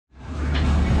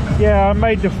Yeah, I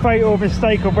made the fatal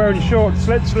mistake of wearing shorts,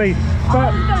 literally.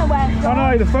 But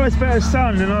I know, the first bit of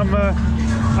sun and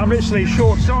I'm literally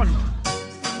shorts on.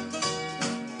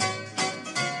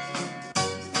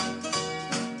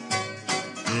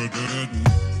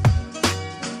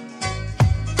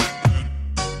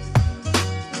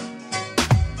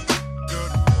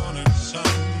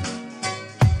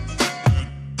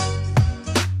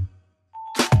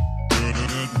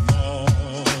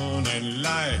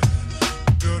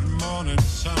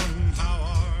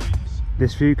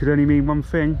 This view could only mean one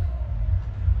thing.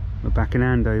 We're back in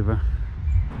Andover.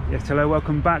 Yes, hello,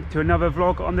 welcome back to another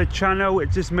vlog on the channel.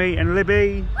 It's just me and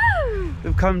Libby. Woo!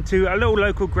 We've come to a little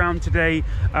local ground today,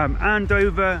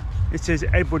 Andover. This is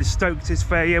Edward Stokes'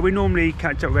 fair. Yeah, we normally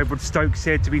catch up with Edward Stokes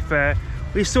here, to be fair.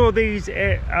 We saw these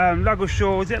at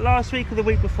Llaggleshaw, was it last week or the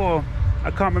week before?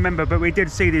 I can't remember, but we did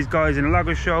see these guys in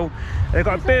Llaggleshaw. They've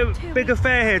got a big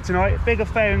affair here tonight, big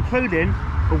affair including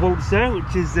a waltzer,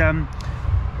 which is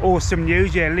awesome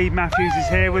news. Yeah, Lee Matthews is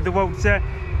here with the waltzer.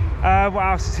 What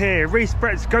else is here? Reese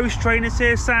Brett's Ghost Trainer's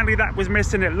here. Sadly that was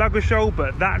missing at Llaggleshaw,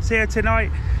 but that's here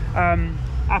tonight.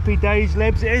 Happy days,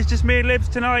 Libs. It is just me and Libs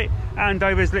tonight.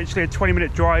 Andover's literally a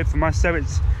 20-minute drive from us, so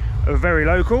it's very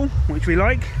local, which we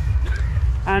like.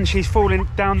 And she's falling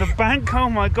down the bank. Oh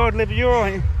my god, Libby, you're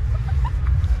alright?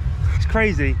 It's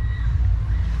crazy.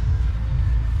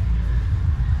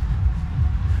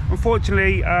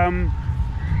 Unfortunately,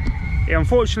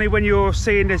 unfortunately, when you're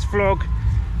seeing this vlog,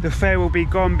 the fair will be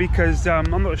gone because I'm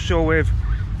not sure if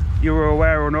you're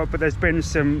aware or not, but there's been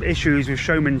some issues with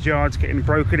showman's yards getting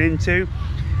broken into.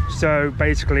 So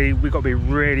basically, we've got to be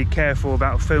really careful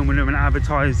about filming them and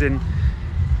advertising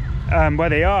where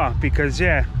they are, because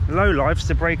yeah, lowlifes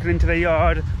are breaking into their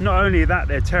yard. Not only that,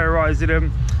 they're terrorising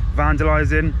them,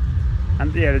 vandalising,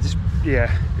 and yeah,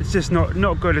 it's just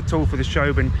not good at all for the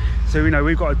showman. So you know,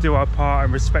 we've got to do our part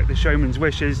and respect the showman's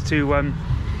wishes to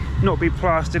not be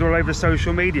plastered all over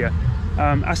social media.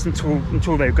 That's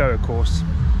until they go, of course.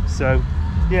 So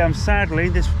yeah, sadly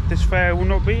this fair will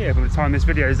not be here by the time this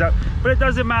video is up, but it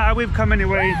doesn't matter. We've come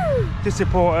anyway to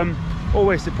support them.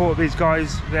 Always support these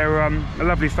guys. They're a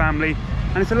lovely family,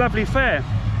 and it's a lovely fair,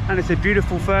 and it's a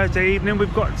beautiful Thursday evening.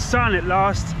 We've got sun at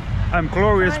last,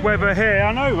 glorious weather here.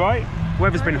 I know, right?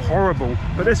 Weather's been horrible,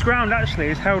 but this ground actually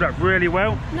is held up really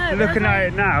well. No, looking at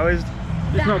it now, it's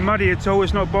not muddy at all,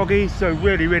 it's not boggy, so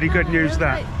really good news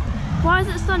that. Why is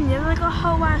it sunny? There's like a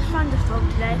whole ass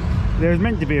thunderstorm today. There was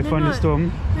meant to be a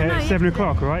thunderstorm at 7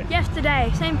 o'clock, right?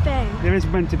 Yesterday, same thing. There is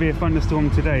meant to be a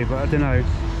thunderstorm today, but I don't know.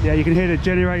 Yeah, you can hear the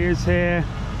generators here,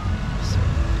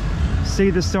 see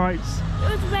the sights. It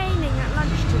was raining at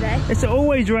lunch today. It's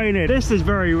always raining. This is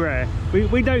very rare.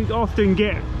 We don't often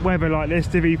get weather like this,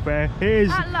 to be fair. It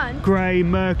is grey,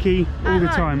 murky all the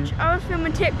time. I was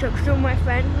filming TikToks with my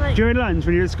friend. Like, during lunch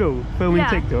when you were at school, filming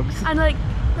TikToks? And like,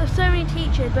 there's so many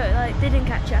teachers, but like, they didn't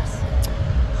catch us.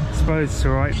 I suppose it's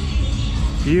alright.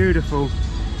 Beautiful.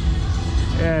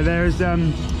 Yeah, there's a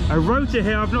rotor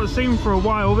here I've not seen for a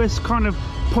while. This kind of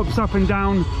pops up and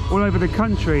down all over the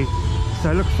country. So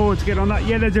I look forward to getting on that.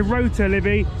 Yeah, there's a rotor,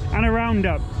 Libby, and a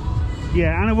roundup.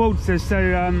 Yeah, and a waltzer.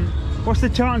 So what's the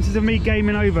chances of me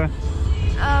gaming over?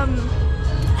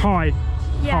 High.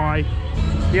 Yeah. High.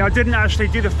 Yeah, I didn't actually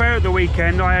do the fair at the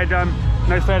weekend. I had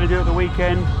no fair to do at the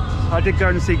weekend. I did go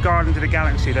and see Guardians of the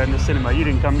Galaxy there in the cinema. You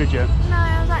didn't come, did you? No,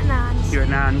 I was at Nan's. You were at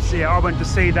Nan's. Yeah, I went to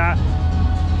see that.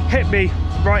 Hit me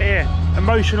right here.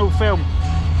 Emotional film.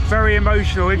 Very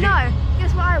emotional.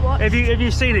 Guess what I watched? If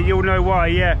you've seen it, you'll know why.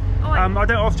 Yeah. I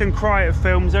don't often cry at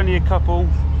films. Only a couple.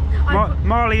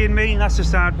 Marley and Me. That's a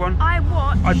sad one.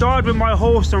 I died when my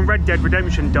horse on Red Dead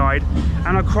Redemption died,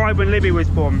 and I cried when Libby was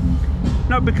born.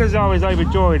 Not because I was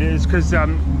overjoyed. It was because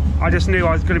I just knew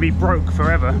I was going to be broke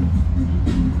forever.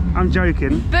 I'm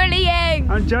joking.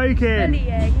 Bullying! I'm joking!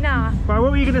 Bullying, nah. But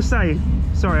what were you going to say?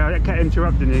 Sorry, I kept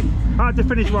interrupting you. I had to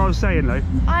finish what I was saying though.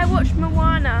 I watched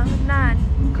Moana with Nan.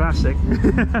 Classic.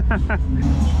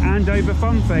 Andover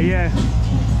Fun Fair, yeah.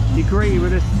 You agree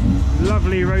with this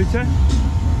lovely rotor?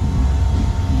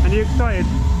 And you excited?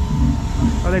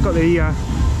 Oh, they've got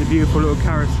the beautiful little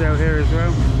carousel here as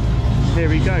well. Here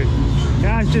we go. It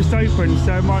has just opened,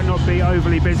 so it might not be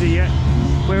overly busy yet.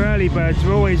 We're early birds,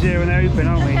 we're always here when they open,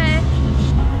 aren't we? Okay.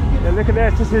 Yeah, look at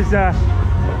this, this is,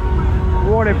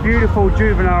 what a beautiful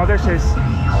juvenile this is.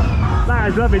 That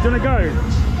is lovely, do you want to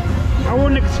go? I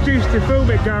want an excuse to film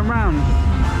it going round,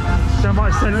 so I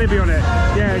might send Libby on it.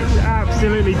 Yeah, it's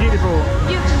absolutely beautiful.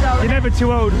 You can go. You're never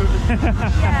too old.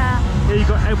 Yeah. Here you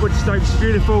got Edward Stokes,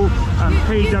 beautiful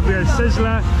PWS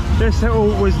Sizzler. This all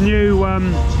was new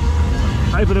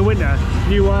over the winter.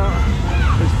 New art,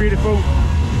 it's beautiful.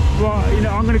 Well, you know,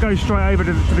 I'm going to go straight over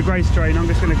to the Grace train. I'm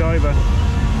just going to go over.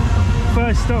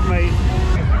 First stop, mate.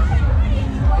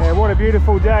 Yeah, what a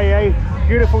beautiful day, eh?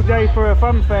 Beautiful day for a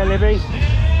fun fair, Libby.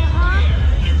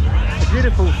 A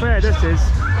beautiful fair, this is.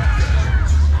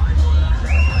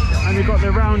 And you've got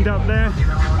the round up there.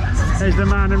 There's the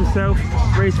man himself,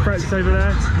 Reese Pretz over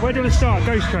there. Where do you want to start?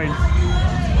 Ghost train.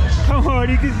 Come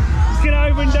on, you can just get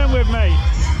it over and done with, mate.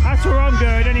 That's where I'm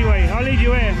going anyway. I'll leave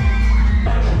you here.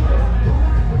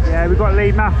 Yeah, we've got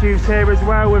Lee Matthews here as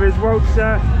well with his Waltzer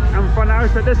and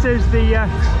Funhouse. But this is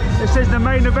the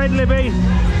main event, Libby.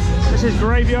 This is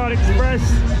Graveyard Express.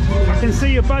 I can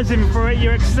see you buzzing for it.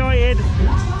 You're excited.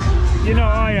 You're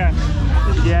not, are you?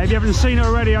 Yeah, if you haven't seen it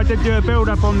already, I did do a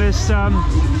build-up on this.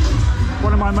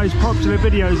 One of my most popular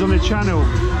videos on the channel.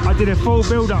 I did a full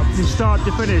build-up from start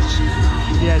to finish.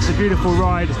 Yeah, it's a beautiful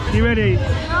ride. You ready?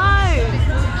 No.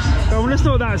 Oh, well, it's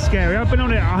not that scary. I've been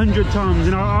on it 100 times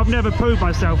and I've never pooed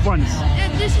myself once.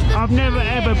 I've never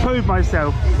ever pooed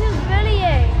myself. This is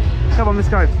bullying. Come on, let's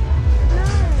go.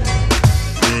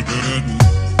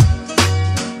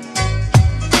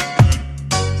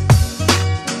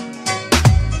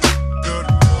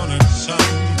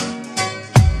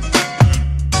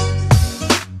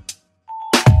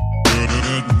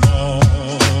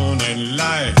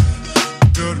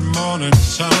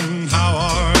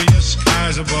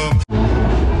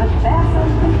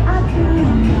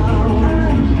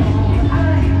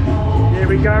 Here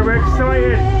we go, we're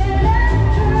excited.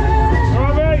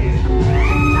 All right.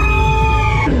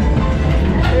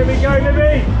 Here we go,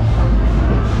 Libby.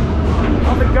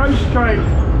 On the ghost train.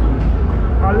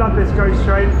 I love this ghost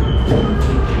train.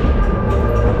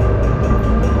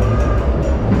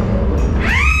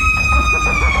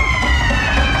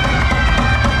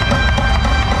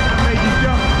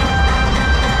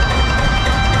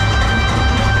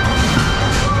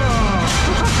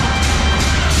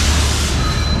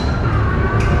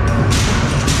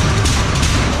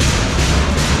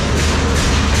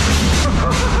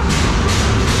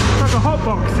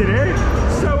 Box in here,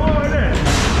 so hot in it.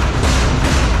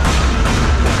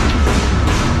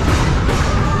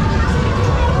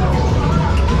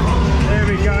 There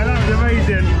we go, that was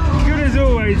amazing. Good as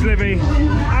always, Libby.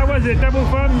 How was it? Double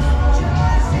fun?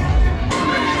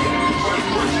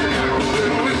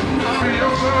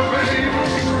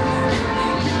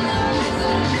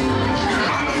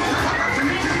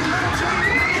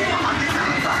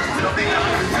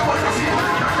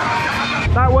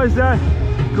 That was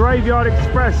Graveyard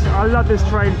Express. I love this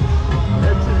train.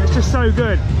 It's just so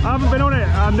good. I haven't been on it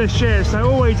this year, so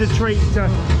always a treat to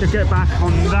get back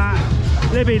on that.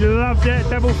 Libby loved it.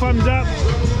 Double thumbs up.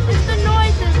 It's the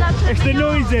noises that put It's the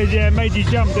noises, yeah, made you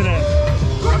jump, didn't it?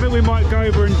 I think we might go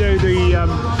over and do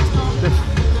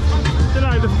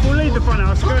we'll leave the front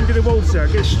house, go and do the Waltzer,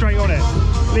 get straight on it.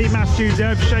 Leave Matthews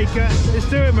Earth Shaker. Let's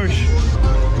do it, mush.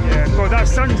 Yeah, God, that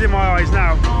sun's in my eyes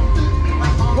now.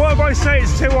 What if I say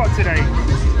it's too hot today?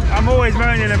 I'm always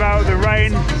moaning about the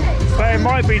rain, but it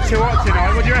might be too hot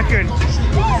tonight. What do you reckon?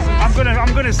 I'm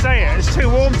gonna say it. It's too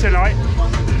warm tonight.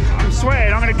 I'm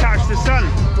sweating. I'm gonna catch the sun.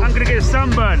 I'm gonna get a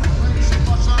sunburn.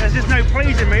 There's just no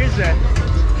pleasing me, is there?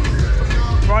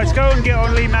 Right, let's go and get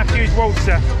on Lee Matthews'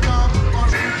 Waltzer.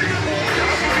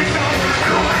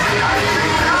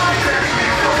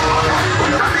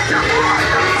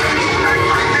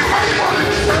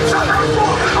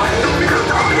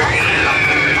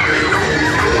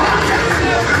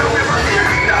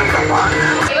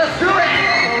 Let's do it!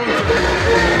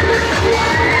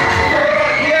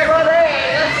 Yeah, buddy!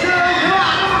 Let's do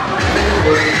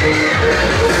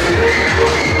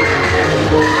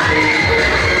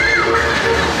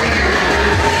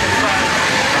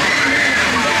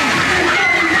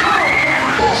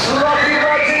Slothy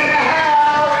in the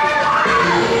house!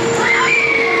 Scream!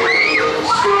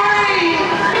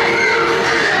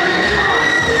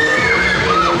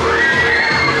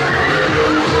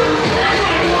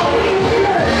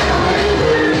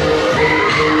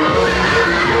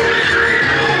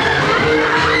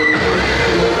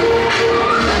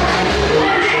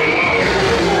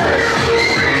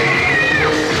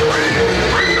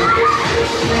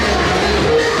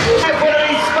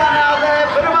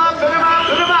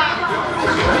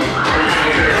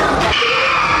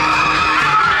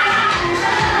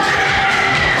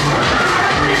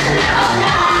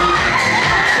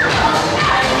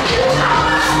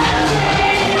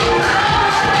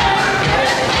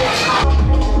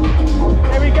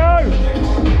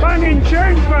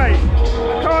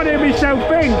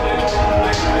 Think. The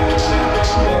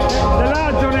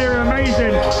lads on here are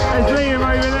amazing. There's Liam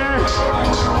over there.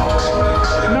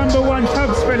 #1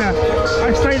 tub spinner.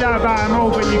 I say that about them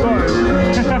all, but you got him.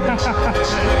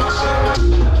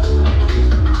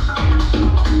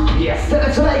 Yes,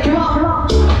 that's right, come on.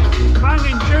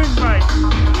 Banging tunes, mate.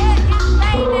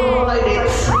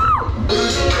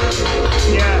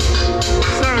 Yeah,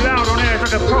 so loud on here,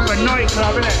 it's like a proper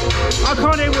nightclub, isn't it? I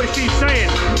can't hear what she's saying.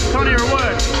 Can't hear a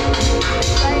word.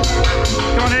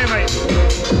 Can't hear, mate.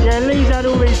 Yeah, Lee's had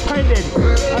all these painted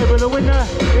over the winter.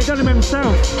 He's done them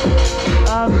himself.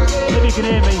 If you can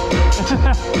hear me.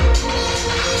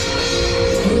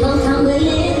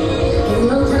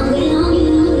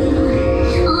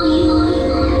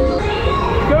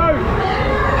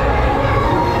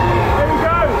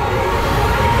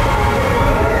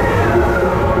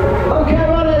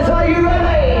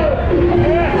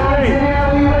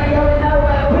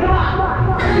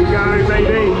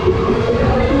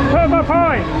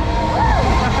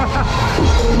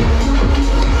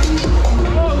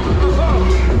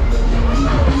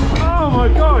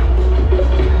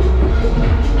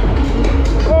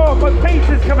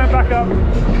 Coming back up.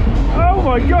 Oh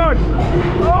my god!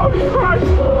 Oh Christ!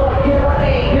 Get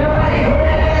ready for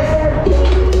this!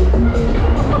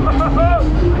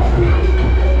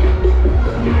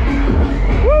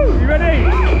 Woo! You ready?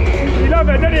 You love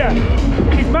it, don't you?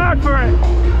 He's mad for it.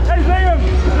 There's Liam,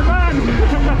 the man.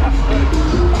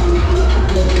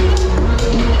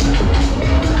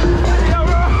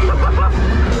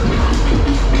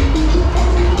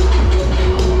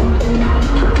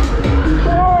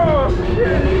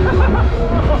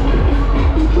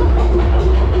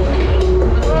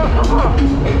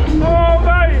 Oh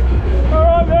mate!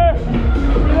 Oh there!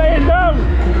 You're laying down!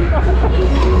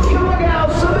 Come on now,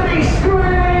 somebody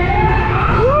scream!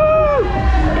 Woo!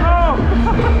 Oh!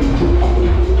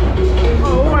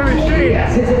 Oh, what a machine! Yes,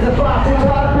 this is the fastest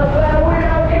one of the fair. We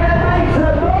don't get it,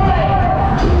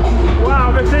 Wow,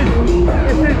 this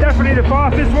is definitely the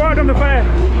fastest ride on the fair.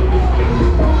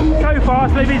 So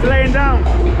fast, maybe he's laying down.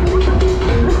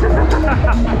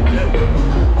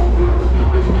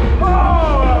 Oh!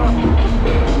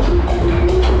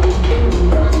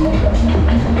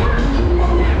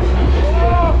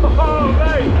 Oh,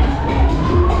 mate!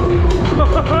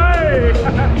 Hey!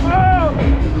 Oh!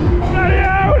 Bloody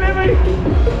hell, Libby!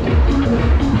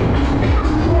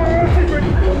 Oh, this is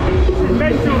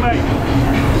mental, mate!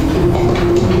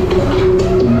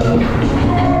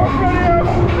 Oh, bloody hell!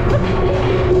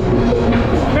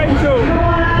 Mental! Come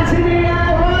on, Anthony,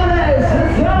 runners,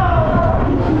 let's go!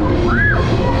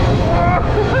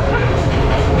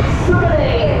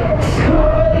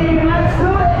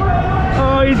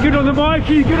 Oh, he's good on the mic,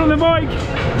 he's good on the mic!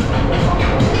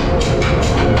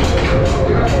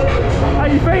 How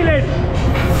you feeling?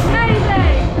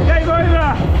 Amazing! Game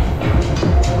over!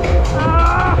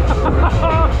 Ah!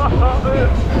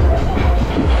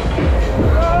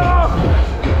 Oh!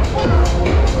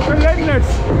 Relentless!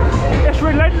 It's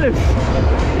relentless!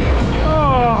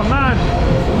 Oh man!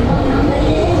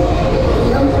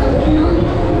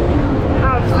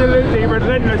 Absolutely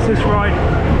relentless this ride!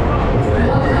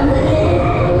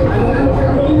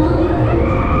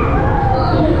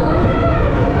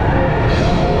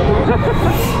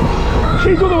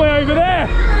 She's all the way over there!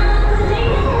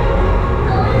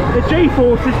 The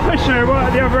G-force is pushing her right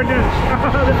at the other end of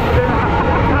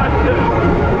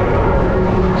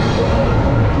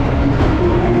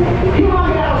Come on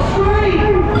now,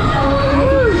 scream!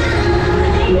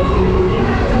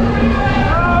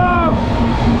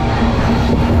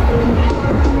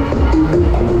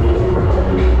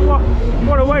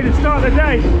 What a way to start the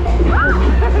day!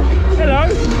 Hello!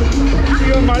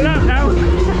 You're on my lap now!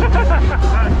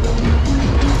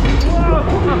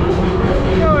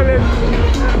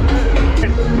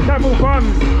 Double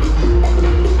thumbs!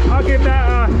 I'll give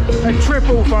that a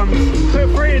triple thumbs. Put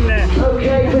 3 in there.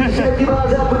 Okay, put the safety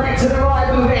bars up and next to the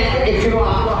right, move in if you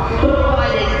are.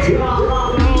 Right in if you are.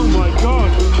 Oh my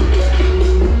god!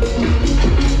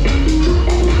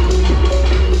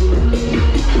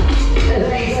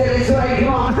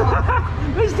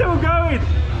 They're still going!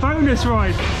 Bonus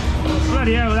ride!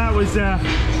 Bloody hell, that was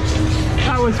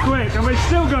quick, and we're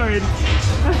still going!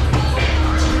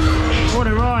 What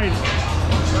a ride!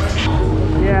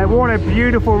 Yeah, what a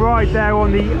beautiful ride there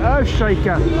on the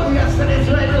Earthshaker.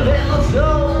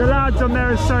 The lads on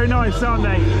there are so nice, aren't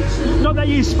they? Not that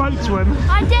you spoke to them.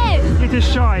 I did! You're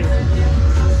just shy.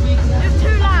 It's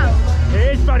too loud.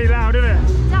 It is bloody loud, isn't it?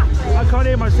 Exactly. I can't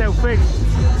hear myself think.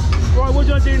 Right, what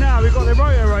do I do now? We've got the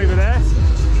rotor over there.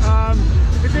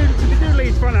 We can do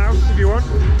Lee's front house if you want.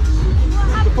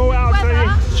 Pull it out so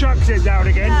the trucks it down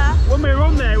again. Yeah. When we were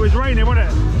on there, it was raining, wasn't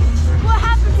it? What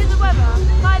happened to the weather?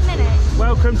 5 minutes.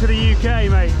 Welcome to the UK,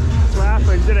 mate. That's what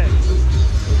happens, isn't it?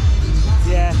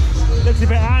 Yeah. Looks a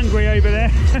bit angry over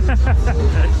there.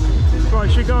 Right,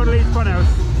 should we go to Leeds Funhouse?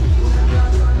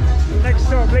 Next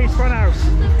stop, Leeds Funhouse.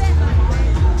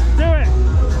 Do it!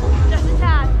 Just a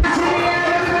tad.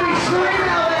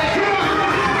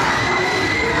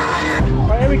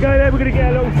 Right, here we go there, we're going to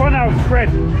get a little funhouse spread.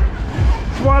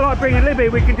 That's why I like bringing Libby,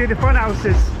 we can do the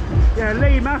funhouses. Yeah,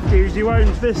 Lee Matthews, who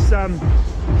owns this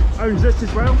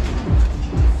as well.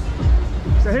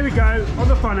 So here we go, on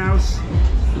the funhouse.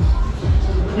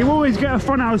 You always get a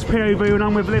funhouse POV when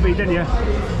I'm with Libby, don't you?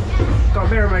 Got a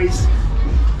mirror maze.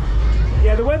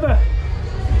 Yeah, the weather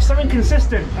is so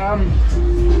inconsistent.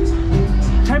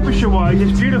 Temperature-wise,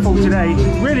 it's beautiful today.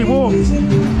 Really warm.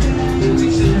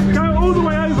 Go all the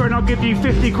way over and I'll give you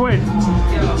 50 quid.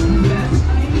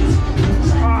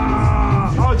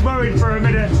 I was worried for a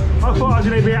minute. I thought I was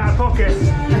going to be out of pocket.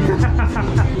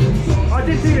 I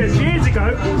did do this years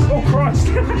ago. Oh Christ.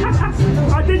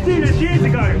 I did do this years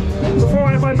ago. Before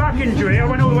I had my back injury, I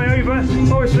went all the way over.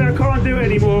 Obviously I can't do it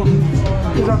anymore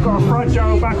because I've got a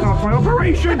fragile back after my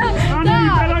operation. I know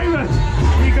you fell over.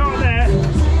 You got there.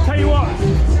 Tell you what,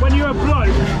 when you're a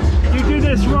bloke, you do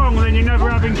this wrong and then you're never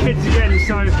having kids again.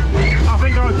 So I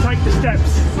think I'll take the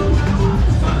steps.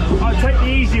 I'll take the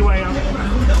easy way up.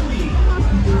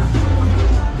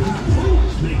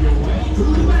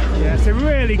 Yeah, it's a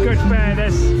really good fair.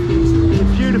 There's a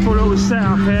beautiful little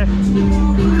setup here.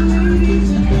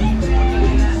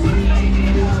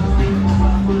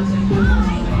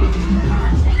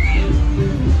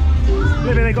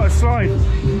 Maybe they got a slide.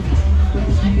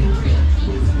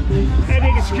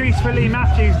 Any excuse for Lee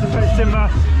Matthews to put some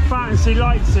fancy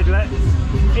lights in it,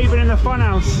 even in the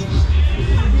funhouse.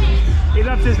 He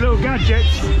loves his little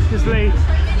gadgets, does Lee.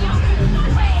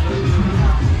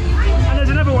 And there's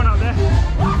another one up there.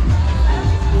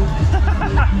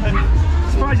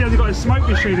 Surprised he hasn't got a smoke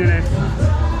machine in it.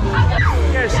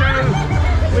 Yeah,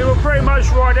 so we will pretty much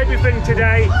ride everything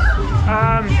today.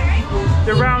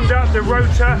 The roundup, the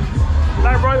rotor.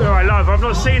 That rotor I love. I've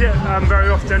not seen it very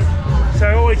often,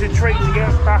 so always a treat to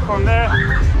get back on there.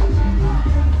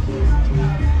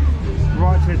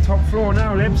 Right to the top floor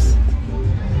now, Libs.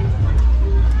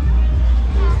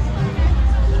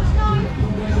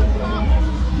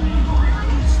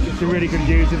 It's a really good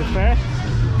view to the fair.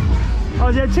 Oh,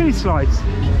 is there 2 slides?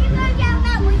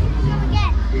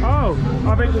 Oh,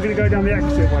 I think we're going to go down the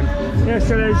exit one. Yeah,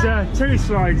 so there's 2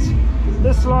 slides.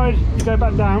 This slide, you go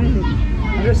back down,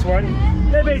 and this one.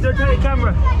 Libby, don't take the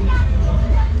camera.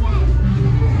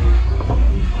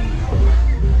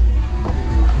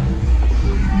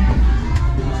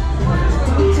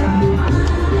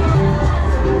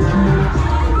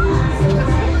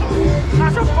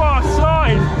 That's a fast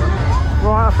slide.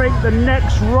 Right, I think the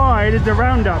next ride is the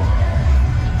roundup.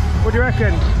 What do you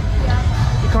reckon?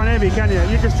 Yeah. You can't hear me, can you?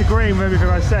 You're just agreeing with everything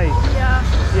I say. Yeah.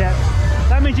 Yeah.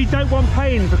 That means you don't want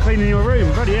paying for cleaning your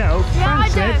room. Bloody hell. Yeah,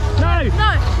 fancy. I do.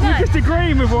 No. You're just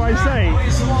agreeing with what I say.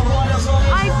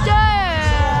 I do.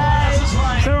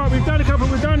 So right, we've done a couple.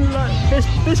 We've done like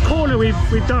this corner. We've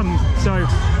done. So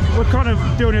we're kind of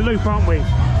doing a loop, aren't we?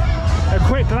 A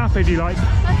quick lap, if you like.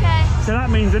 Okay. So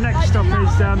that means the next stop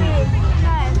is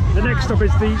the next stop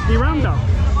is the roundup.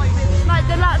 Like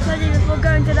the laps I do before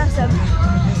going to lesson.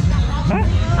 Huh?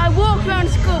 I walk around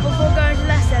school before going to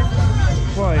lesson.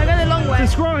 Why? I go the long way.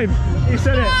 Subscribe. You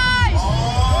said it.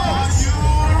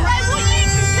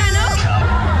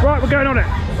 Right, we're going on it.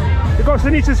 We've got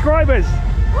some new subscribers.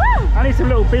 Woo! I need some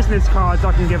little business cards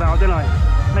I can give out, don't I?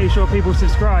 Make sure people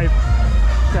subscribe.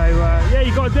 So yeah,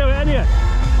 you got to do it, ain't you?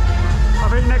 I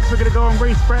think next we're going to go on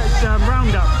Reese Brett's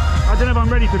roundup. I don't know if I'm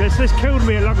ready for this. This killed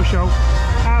me at Luggersholl.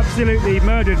 Absolutely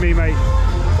murdered me, mate.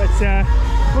 But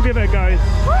we'll give it a go.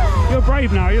 You're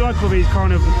brave now. You like all these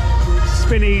kind of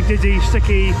spinny, dizzy,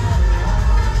 sticky.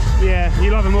 Yeah,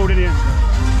 you love them all, didn't you?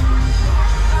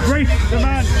 Reese, the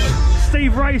man.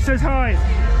 Steve Ray says hi.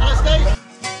 Hello, Steve.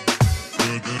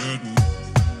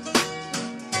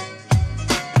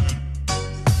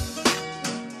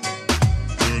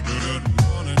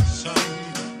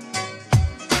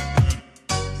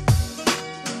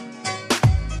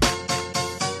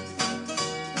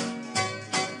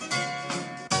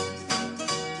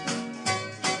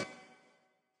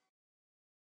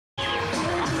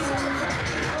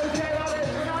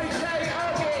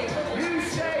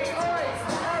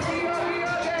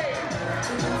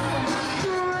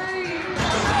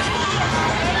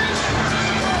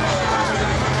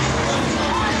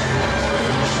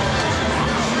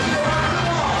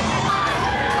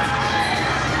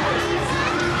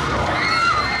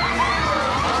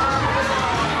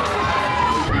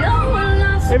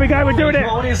 Here we go, we're doing it. Where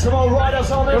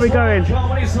are we going?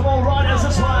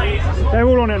 They're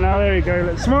all on it now, there we go.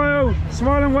 Let's smile,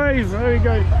 smile and wave. There we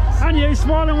go. And you,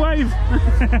 smile and wave.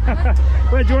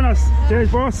 Where do you want us?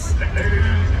 Cheers, boss.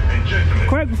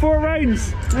 Quick before it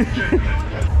rains.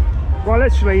 Well,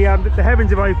 literally, the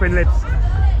heavens have opened.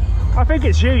 I think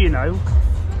it's you, you know.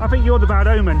 I think you're the bad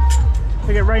omen. I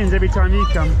think it rains every time you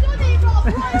come.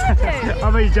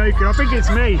 I'm only joking. I think it's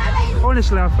me.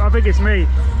 Honestly, I think it's me.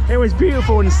 It was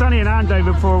beautiful and sunny in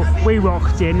Andover before we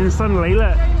rocked in, and suddenly,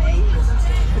 look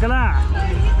at that.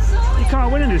 You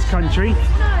can't win in this country. No.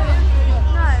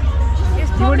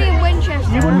 It's probably in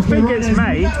Winchester. You wouldn't think it's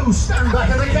May. Stand back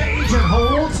at the cage and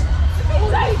hold.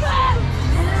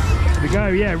 There we go,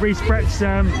 yeah, Reese Brett's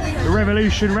the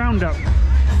Revolution Roundup.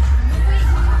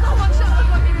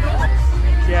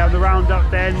 Yeah, the Roundup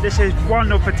then. This is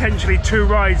one of potentially 2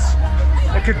 rides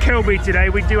that could kill me today.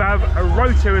 We do have a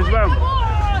rotor as well.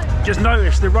 Just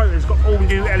noticed the rotor's got all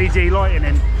new LED lighting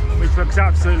in, which looks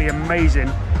absolutely amazing.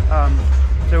 So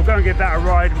we'll go and give that a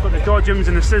ride. We've got the Dodgems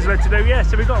and the Sizzler to do. Yeah,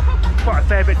 so we've got quite a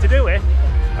fair bit to do here.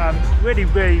 Really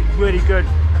good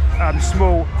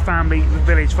small family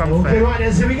village fun Okay, fair. right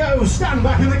then, here we go. Stand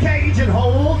back in the cage and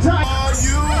hold tight. Are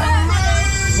you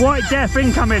ready? White Death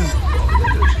incoming.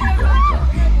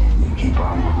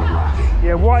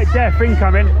 Yeah, White Death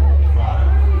incoming.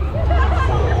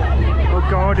 Oh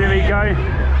God, here we go.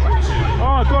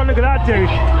 Oh God, look at that dude.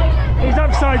 He's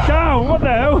upside down, what the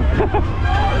hell?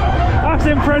 That's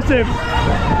impressive.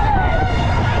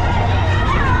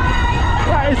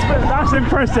 That's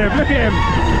impressive, look at him.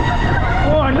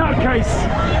 What a nutcase.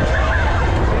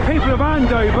 People of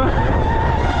Andover.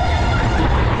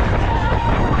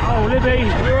 Oh, Libby,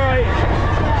 you're right.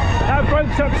 That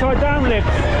bloke's upside down, Lib.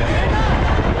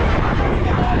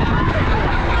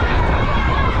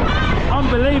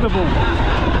 Unbelievable.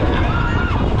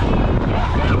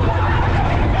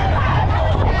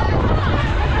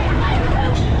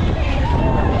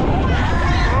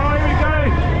 Oh, here we go.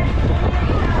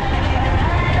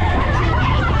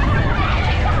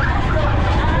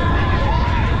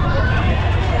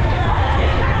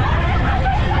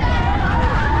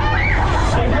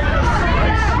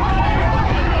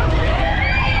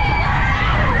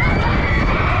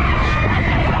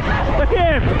 Look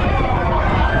at him.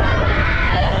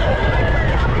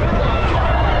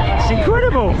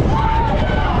 Incredible!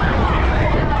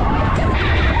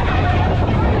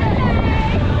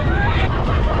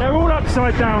 They're all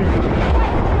upside down.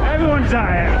 Everyone's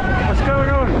at it. What's going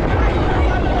on?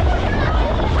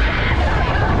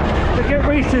 Look at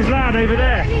Reese's lad over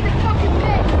there.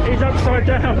 He's upside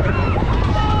down.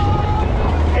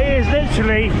 He is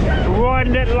literally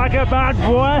riding it like a bad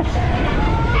boy.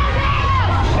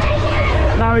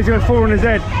 Now he's going to fall on his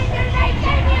head.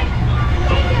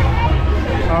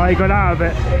 Oh, he got out of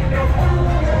it.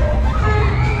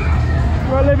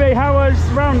 Well, Libby, how was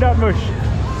Roundup Mush?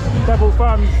 Double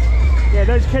thumbs. Yeah,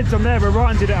 those kids on there were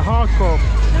riding it hardcore.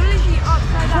 They're literally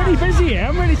upside down. Pretty busy here.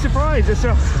 I'm really surprised. It's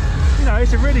a, you know,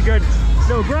 it's a really good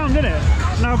little ground, isn't it?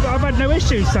 Now I've had no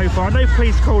issues so far. No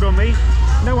police called on me.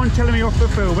 No one telling me off for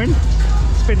filming.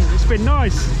 It's been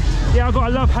nice. Yeah, I've got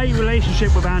a love-hate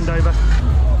relationship with Andover.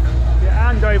 Yeah,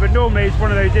 Andover normally is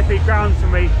one of those iffy grounds for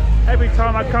me. Every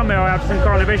time I come here I have some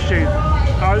kind of issue.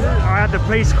 I had the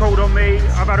police called on me,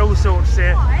 I've had all sorts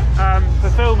here for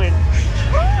filming.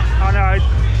 I know,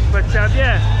 but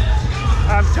yeah,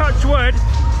 touch wood,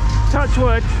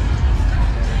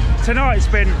 tonight's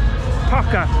been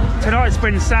pucker, tonight's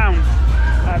been sound,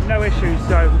 no issues,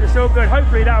 so it's all good.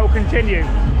 Hopefully that will continue.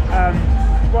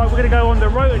 Right, we're going to go on the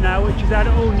rotor now, which has had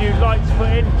all new lights put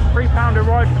in. £3 a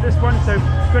ride for this one, so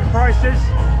good prices.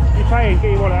 You pay and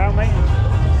get your wallet out, mate.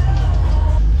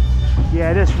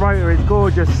 Yeah, this rotor is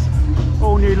gorgeous.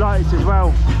 All new lights as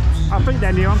well. I think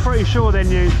they're new, I'm pretty sure they're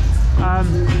new.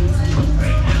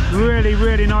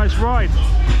 Really nice ride.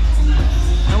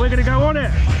 And we're going to go on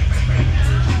it.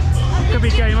 Could be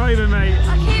game over, mate.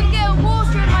 I keep getting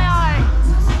water in my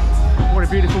eye. What a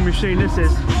beautiful machine this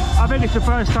is. I think it's the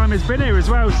first time it's been here as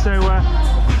well, so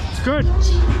it's good.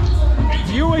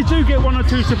 You always do get 1 or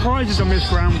 2 surprises on this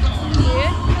ground.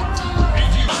 Yeah.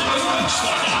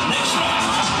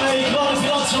 Hey, come on, if you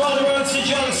like to ride the road to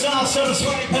Joe South, so to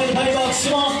speak, pay the pay box,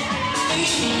 come on.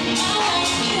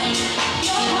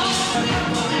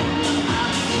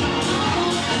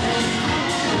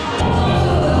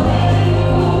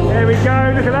 There we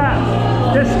go, look at that.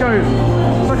 Disco.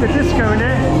 It's like a disco in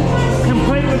there.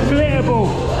 Complete with glitter ball.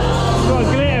 Got a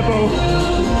glitter ball.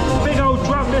 Big old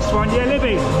drum, this one. Yeah,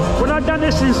 Libby. When I'd done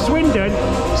this in Swindon,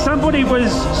 somebody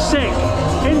was sick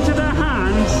into their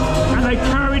hands and they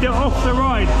carried it off the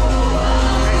ride.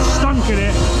 It stunk in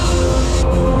it.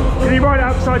 Can you ride it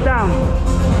upside down?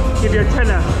 Give you a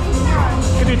tenner.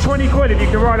 Give you 20 quid if you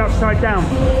can ride upside down.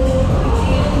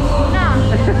 No.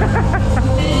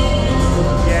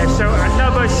 Yeah, so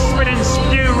another spinning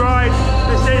spew ride.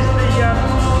 This is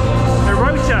the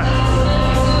Rotor.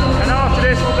 And after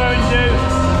this we'll go and do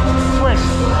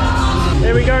twist.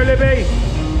 Here we go, Libby.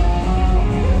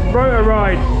 Rotor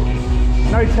ride.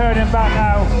 No turning back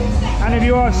now. And if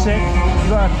you are sick, you've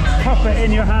got to cup it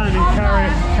in your hand and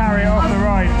carry it off the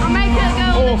ride. I'll make it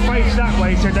go. Or face that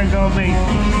way so don't go on me.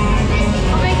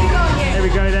 I'll make it go on you. Here we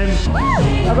go then.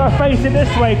 I've got to face it this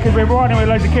way because we're riding with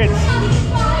loads of kids.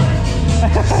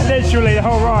 Literally the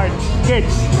whole ride.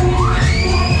 Kids.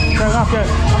 So I'm going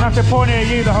to have to point it at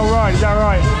you the whole ride, is that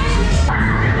right?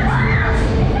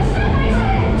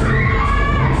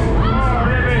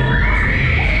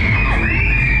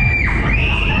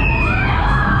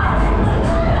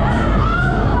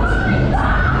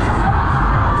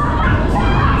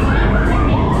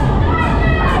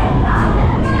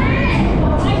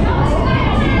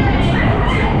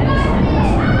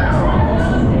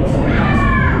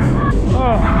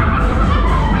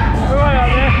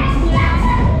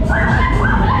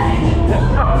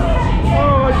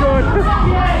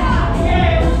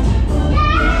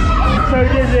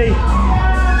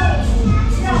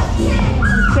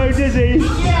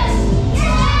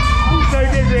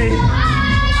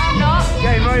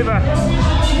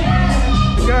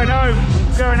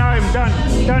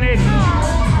 Done it.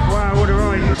 Wow, what a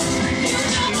ride. You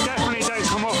definitely don't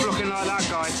come off looking like that,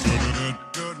 guys.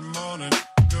 Good morning,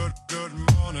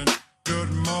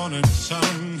 good morning,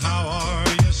 sun. How are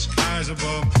you? Skies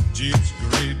above. Gee, it's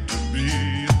great to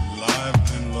be alive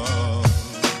and love.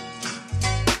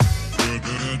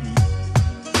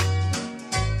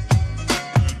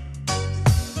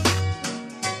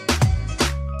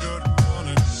 Good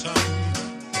morning, sun.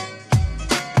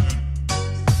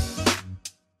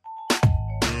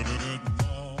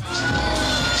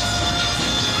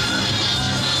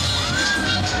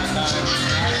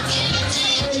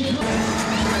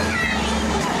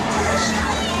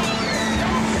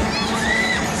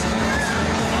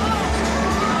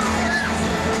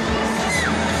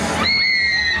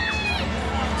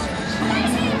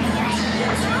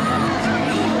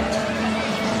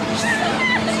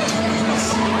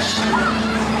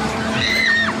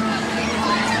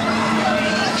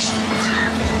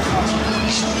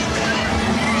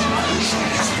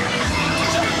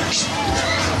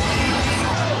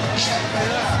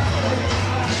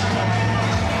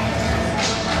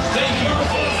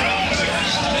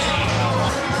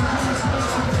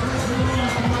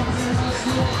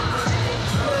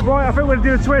 Right, I think we're going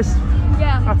to do a twist.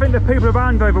 Yeah. I think the people of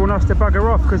Andover want us to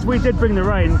bugger off because we did bring the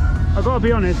rain. I've got to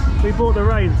be honest, we bought the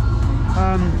rain.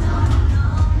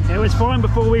 It was fine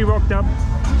before we rocked up.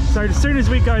 So as soon as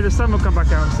we go, the sun will come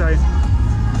back out. So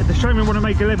if the showmen want to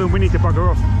make a living, we need to bugger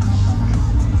off.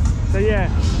 So yeah.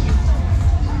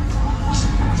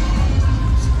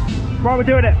 Right, we're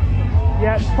doing it.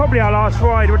 Yeah, it's probably our last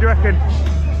ride. What do you reckon?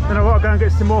 Then I've got to go and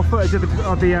get some more footage of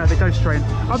the ghost train.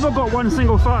 I've not got one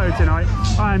single photo tonight.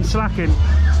 I am slacking.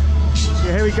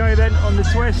 Yeah, here we go then on the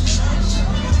twist.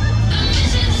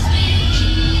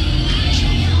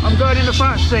 I'm going in the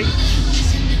front seat.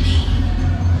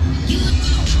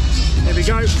 There we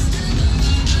go.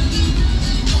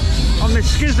 On the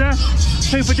skizzer,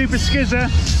 Super Duper Skizzer.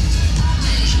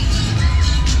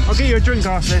 I'll get you a drink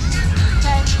after this.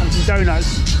 Okay. And some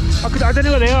donuts. I don't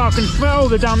know where they are. I can smell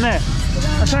they're down there.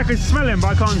 I say I can smell them, but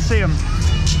I can't see them.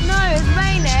 No, it's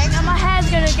raining and my hair's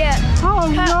gonna get. Oh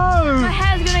no! My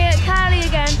hair's gonna get curly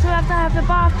again, so I have to have the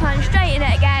bath time and straighten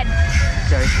it again.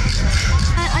 Okay.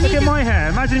 I Look need at my hair.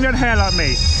 Imagine if you had hair like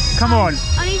me. Come on.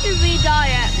 I need to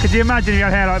re-dye it. Could you imagine if you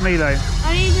had hair like me though?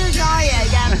 I need to dye it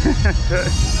again.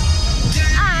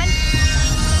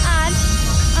 and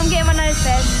I'm getting my nose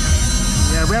pierced.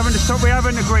 Yeah, we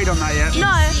haven't agreed on that yet.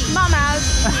 No, Mum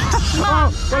has.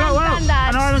 Mum and Granddad.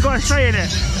 And I haven't got a say in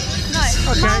it. No,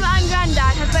 Okay. Mum and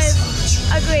Granddad have both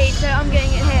agreed, so I'm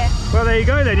getting it here. Well, there you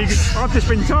go then. I've just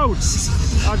been told.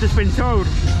 I've just been told.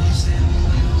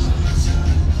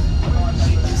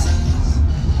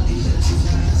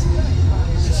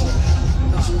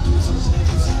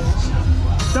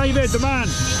 David, the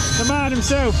man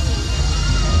himself.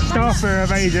 Staff are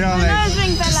amazing, aren't My they? nose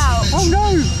ring fell out. Oh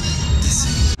no!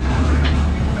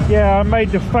 Yeah, I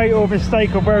made the fatal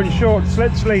mistake of wearing shorts,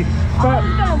 literally. But I was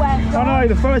gonna wear shorts. I know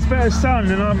the first bit of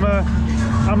sun, and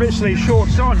I'm literally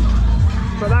shorts on.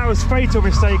 But that was fatal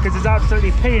mistake because it's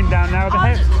absolutely peeing down now.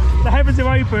 The heavens have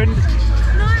opened.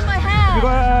 No, my hair.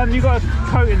 You got a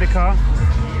coat in the car,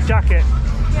 jacket.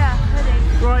 Yeah,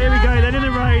 ready. Right, here we go then in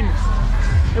the rain.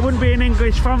 It wouldn't be an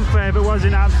English fun fair if it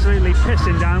wasn't absolutely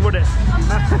pissing down, would it?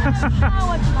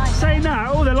 Saying that,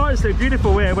 all the lights look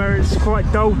beautiful here where it's quite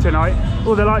dull tonight.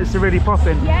 All the lights are really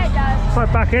popping. Yeah, it does. It's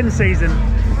like back end season.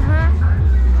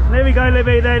 There we go,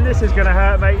 Libby, then. This is going to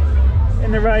hurt, mate.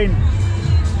 In the rain.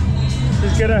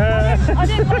 This is going to hurt. I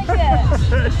didn't like it.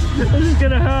 This is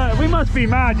going to hurt. We must be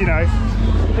mad, you know.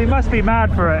 We must be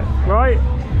mad for it, right?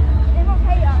 They must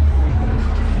hate us.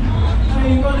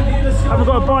 I've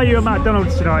got to buy you a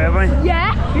McDonald's tonight, have I?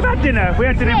 Yeah. You've had dinner. We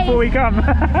had dinner before we come.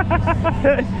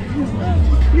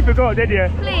 You forgot, didn't you?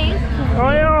 Please.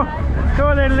 Oh, yeah. Come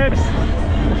on then, Lips.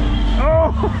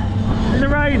 Oh, in the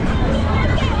rain.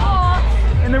 Oh.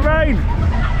 In the rain.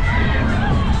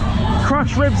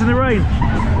 Crushed ribs in the rain.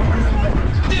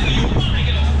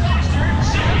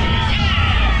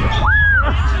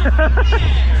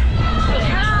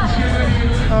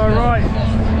 All right.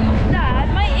 Dad,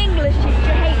 my English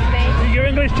teacher hates me. Your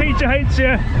English teacher hates you.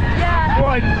 Yeah.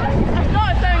 Why? I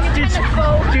started throwing a tennis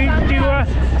ball.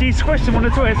 Do you squish them on the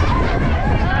twist?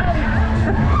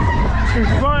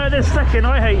 Right at this second,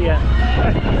 I hate you.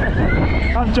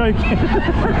 I'm joking.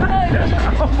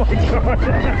 Oh my god. I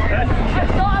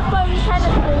started throwing a tennis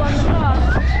ball on the class.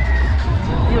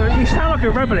 You sound like a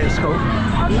rebel at school.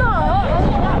 I'm not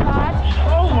that bad.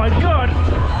 Oh my god. No,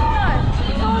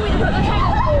 he told me to put the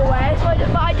tennis ball away, but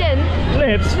I didn't.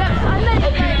 Libs. I meant to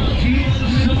put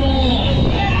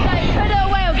it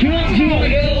away or give it to me.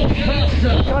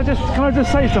 Can I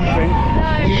just say something?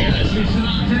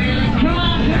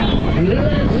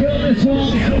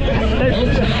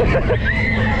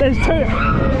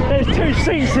 There's two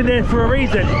seats in there for a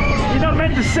reason. You're not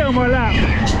meant to sit on my lap.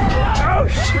 Oh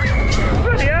shit!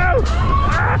 Bloody hell!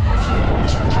 Ah.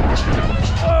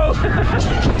 Oh!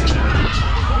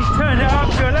 He's turned it up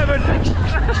to 11.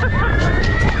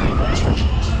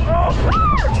 Oh!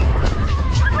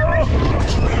 Oh!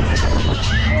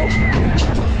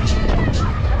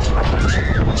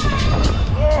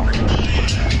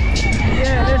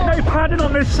 Yeah, there's no padding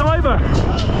on this cyber.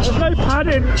 There's no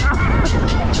padding.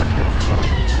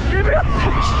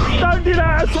 Don't do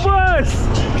that, it's worse.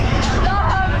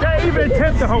 Don't even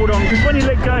attempt to hold on, because when you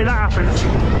let go, that happens.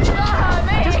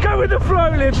 Just go with the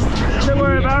flow, Libs. Don't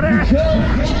worry about it.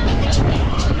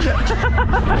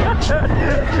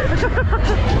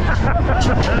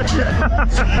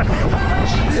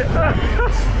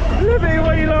 Libby,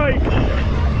 what do you like?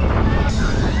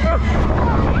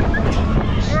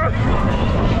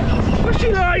 What's she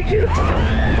like?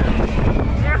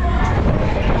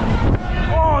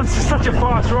 Oh, this is such a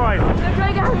fast ride.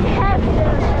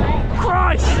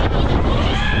 Christ!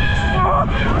 Oh.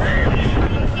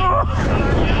 Oh.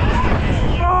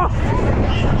 Oh.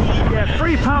 Yeah,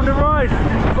 £3 a ride.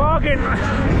 Bargain.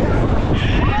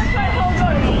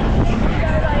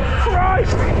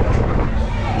 Christ!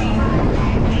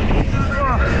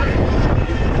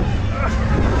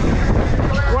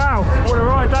 Wow, what a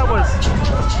ride that was.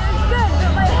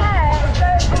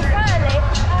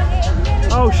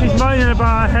 Oh, she's moaning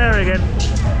about her hair again.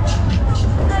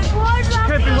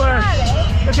 Could be worse.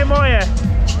 Look at my hair.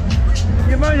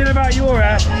 You're moaning about your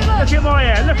hair. Look at my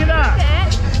hair. Look at that.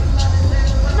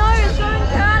 No, it's going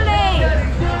curly.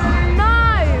 No.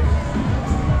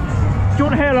 Do you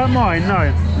want hair like mine?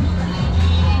 No.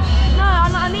 No,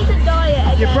 I need to dye it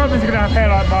again. Your brother's going to have hair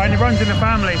like mine. It runs in the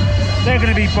family. They're going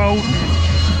to be bald.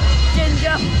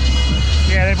 Ginger.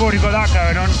 Yeah, they've already got that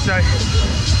going on. So,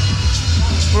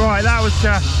 right, that was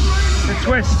the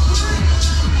twist.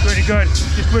 Really good.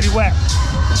 Just really wet.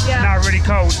 Yeah. Now really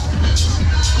cold.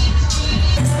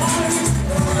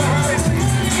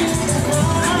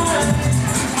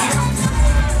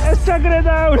 It's chugging it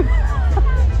down.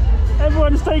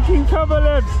 Everyone's taking cover,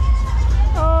 Libs.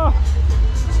 Oh,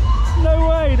 no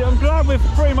way. I'm glad we're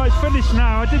pretty much finished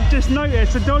now. I did just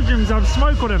notice the Dodgems have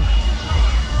smoke on them,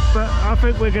 but I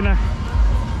think we're gonna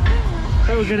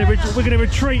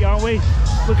retreat, aren't we?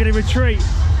 We're gonna retreat.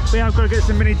 We have got to get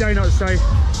some mini donuts though,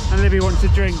 and Libby wants a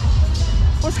drink.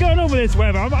 What's going on with this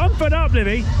weather? I'm fed up,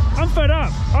 Libby. I'm fed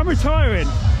up. I'm retiring.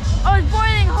 Oh, it's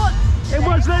boiling hot. It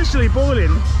was literally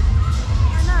boiling.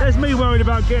 There's me worried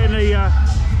about getting a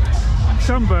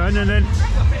sunburn, and then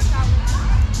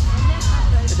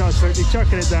it's absolutely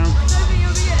chucking it down. I don't think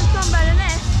you'll be getting sunburn in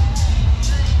this.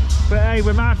 But hey,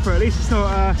 we're mad for it. At least it's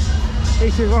not. At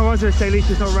least well, I was going to say, at least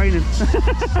it's not raining.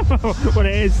 What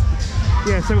it is.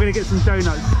 Yeah, so we're going to get some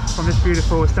donuts from this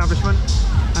beautiful establishment,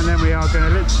 and then we are going to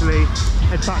literally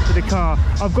head back to the car.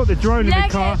 I've got the drone in the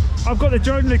car. I've got the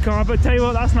drone in the car, but tell you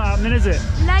what, that's not happening, is it?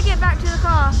 Leg it back to the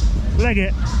car. Leg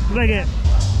it. Leg it.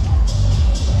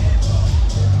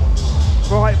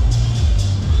 Right.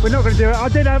 we're not going to do it. I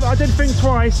did think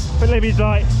twice, but Libby's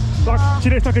like she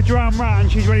looks like a drowned rat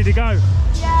and she's ready to go.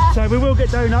 Yeah. So we will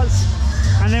get donuts,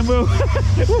 and then we'll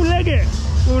we'll leg it.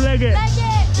 We'll leg it.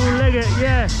 We'll leg it.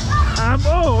 Yeah.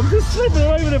 Oh, I'm just slipping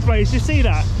all over the place. You see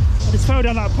that? I just fell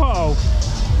down that pothole.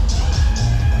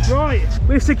 Right,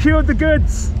 we've secured the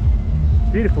goods.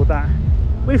 Beautiful that.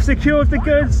 We've secured the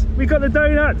goods. We got the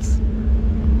donuts.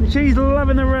 She's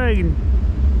loving the rain.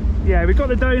 Yeah, we got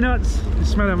the donuts. They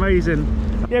smell amazing.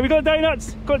 Yeah, we got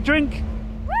donuts. Got drink.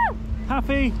 Woo!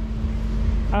 Happy.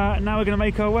 Now we're going to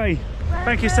make our way.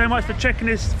 Thank you so much for checking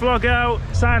this vlog out.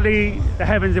 Sadly, the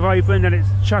heavens have opened and it's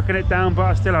chucking it down, but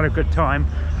I still had a good time.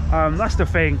 That's the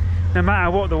thing. No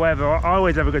matter what the weather, I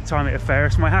always have a good time at a fair.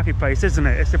 It's my happy place, isn't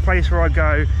it? It's the place where I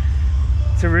go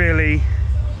to really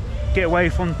get away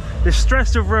from the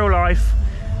stress of real life,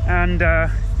 and I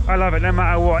love it no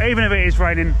matter what. Even if it is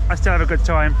raining, I still have a good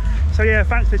time. So yeah,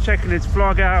 thanks for checking this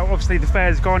vlog out. Obviously the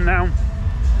fair's gone now,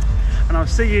 and I'll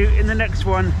see you in the next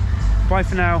one. Bye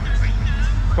for now.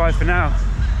 Bye for now.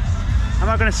 I'm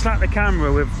not going to slap the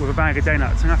camera with a bag of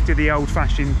donuts. I'm going to have to do the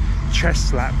old-fashioned chest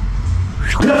slap.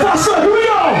 Here we go!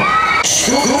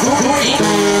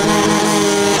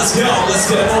 Let's get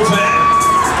open.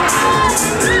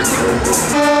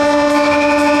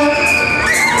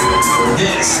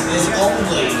 This is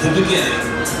only the beginning.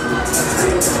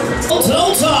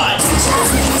 Hold time!